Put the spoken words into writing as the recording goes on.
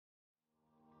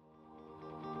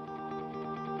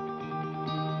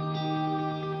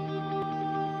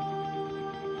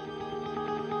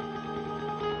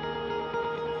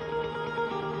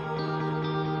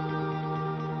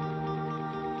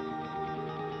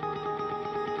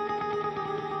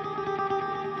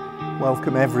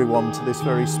welcome everyone to this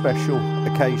very special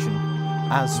occasion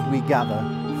as we gather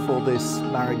for this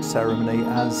marriage ceremony,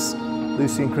 as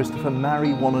Lucy and Christopher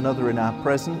marry one another in our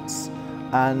presence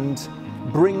and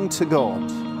bring to God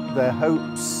their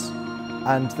hopes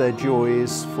and their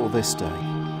joys for this day.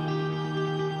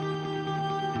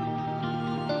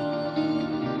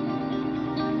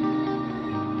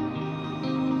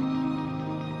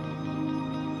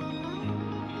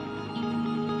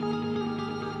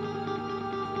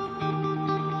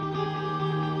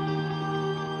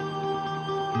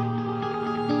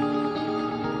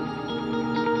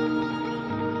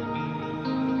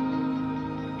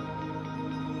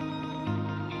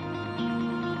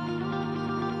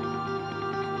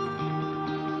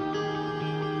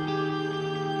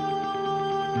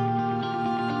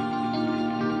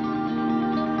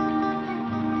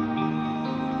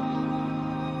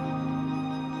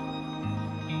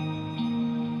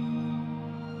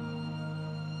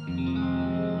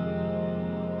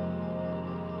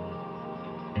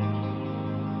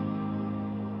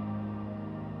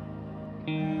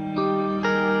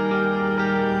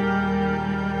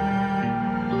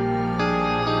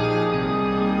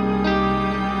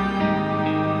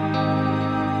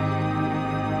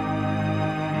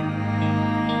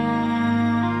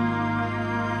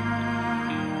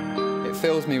 It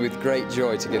fills me with great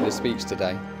joy to give this speech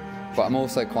today, but I'm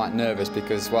also quite nervous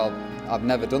because, well, I've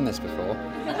never done this before.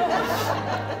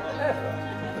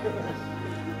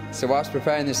 So whilst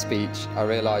preparing this speech, I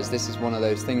realised this is one of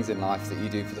those things in life that you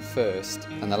do for the first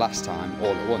and the last time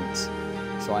all at once.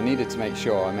 So I needed to make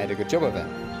sure I made a good job of it.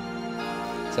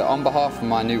 So on behalf of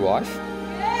my new wife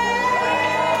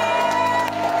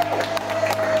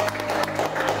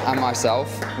and myself,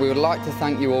 we would like to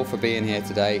thank you all for being here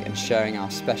today and sharing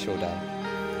our special day.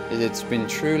 It's been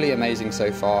truly amazing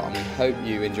so far, and we hope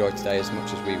you enjoy today as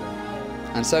much as we will.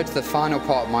 And so to the final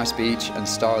part of my speech and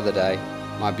star of the day,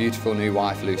 my beautiful new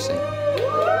wife, Lucy.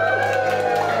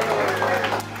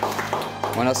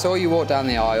 When I saw you walk down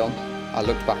the aisle, I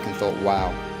looked back and thought,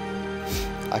 wow.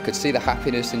 I could see the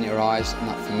happiness in your eyes and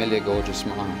that familiar, gorgeous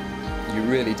smile. You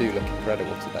really do look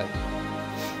incredible today.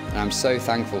 And I'm so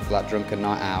thankful for that drunken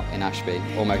night out in Ashby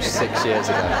almost 6 years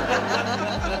ago.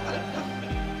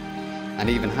 And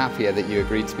even happier that you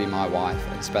agreed to be my wife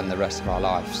and spend the rest of our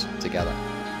lives together.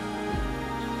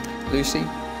 Lucy,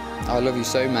 I love you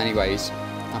so many ways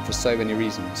and for so many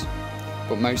reasons,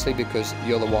 but mostly because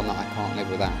you're the one that I can't live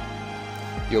without.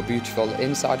 You're beautiful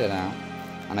inside and out,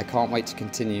 and I can't wait to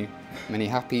continue many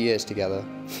happy years together,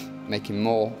 making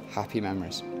more happy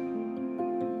memories.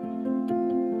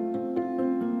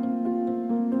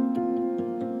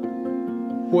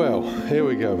 Well, here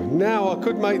we go. Now, I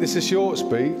could make this a short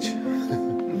speech,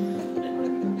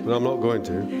 but I'm not going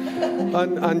to.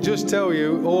 And just tell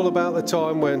you all about the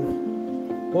time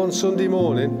when, one Sunday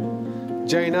morning,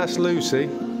 Jane asked Lucy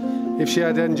if she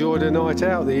had enjoyed a night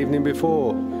out the evening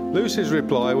before. Lucy's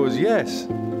reply was yes,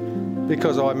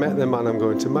 because I met the man I'm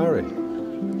going to marry.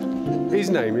 His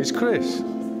name is Chris.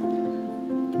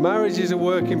 Marriage is a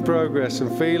work in progress,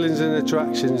 and feelings and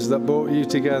attractions that brought you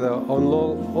together are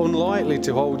unlikely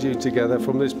to hold you together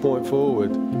from this point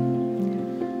forward.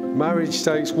 Marriage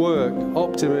takes work,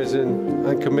 optimism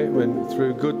and commitment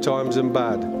through good times and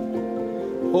bad.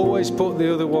 Always put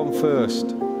the other one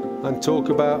first and talk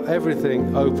about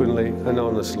everything openly and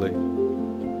honestly.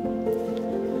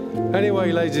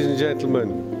 Anyway, ladies and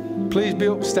gentlemen, please be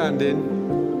upstanding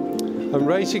and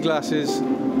raise your glasses.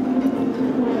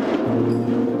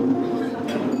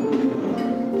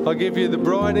 I'll give you the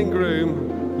bride and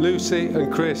groom, Lucy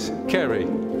and Chris Kerry.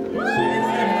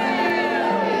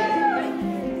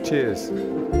 Cheers.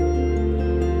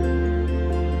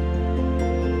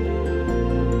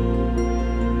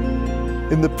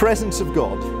 In the presence of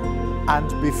God and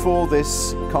before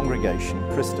this congregation,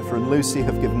 Christopher and Lucy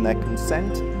have given their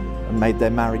consent and made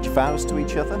their marriage vows to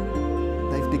each other.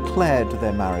 They've declared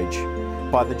their marriage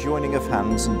by the joining of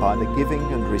hands and by the giving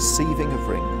and receiving of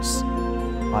rings.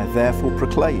 I therefore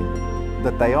proclaim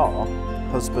that they are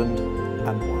husband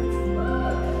and wife.